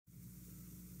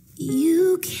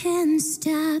You can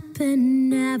stop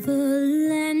an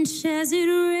avalanche as it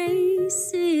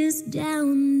races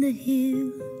down the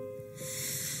hill.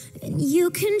 And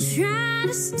you can try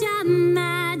to stop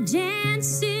my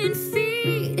dancing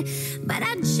feet, but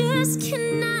I just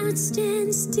cannot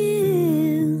stand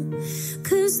still.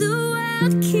 'Cause the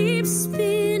world keeps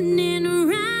spinning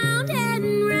round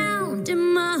and round,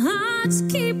 and my heart's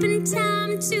keeping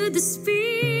time to the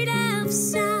speed of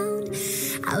sound.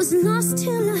 I was lost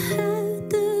till I heard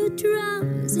the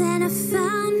drums and I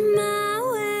found my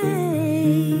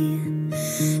way.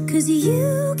 'Cause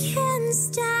you can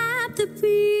stop the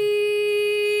beat.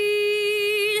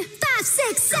 5,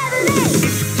 6, 7, 8.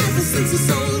 Ever since this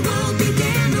whole world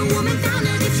began, a woman found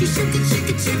out if she shook it, she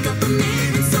could shake up a man.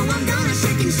 And so I'm gonna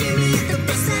shake and shimmy it the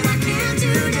best that I can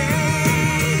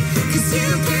today. 'Cause you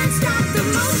can't stop the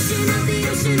motion of the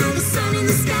ocean or the sun in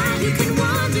the sky. You can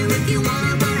wonder if you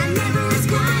wanna, but I never ask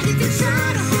why. If you try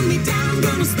to hold me down, I'm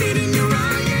gonna spit in your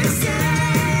eye and say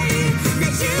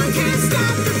that you can't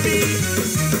stop the beat.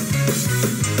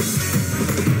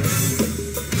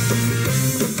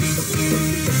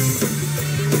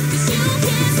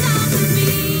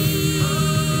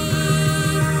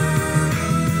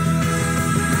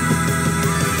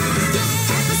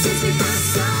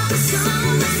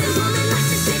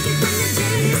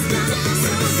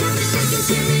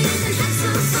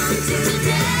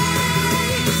 Today,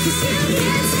 'cause you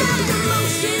can't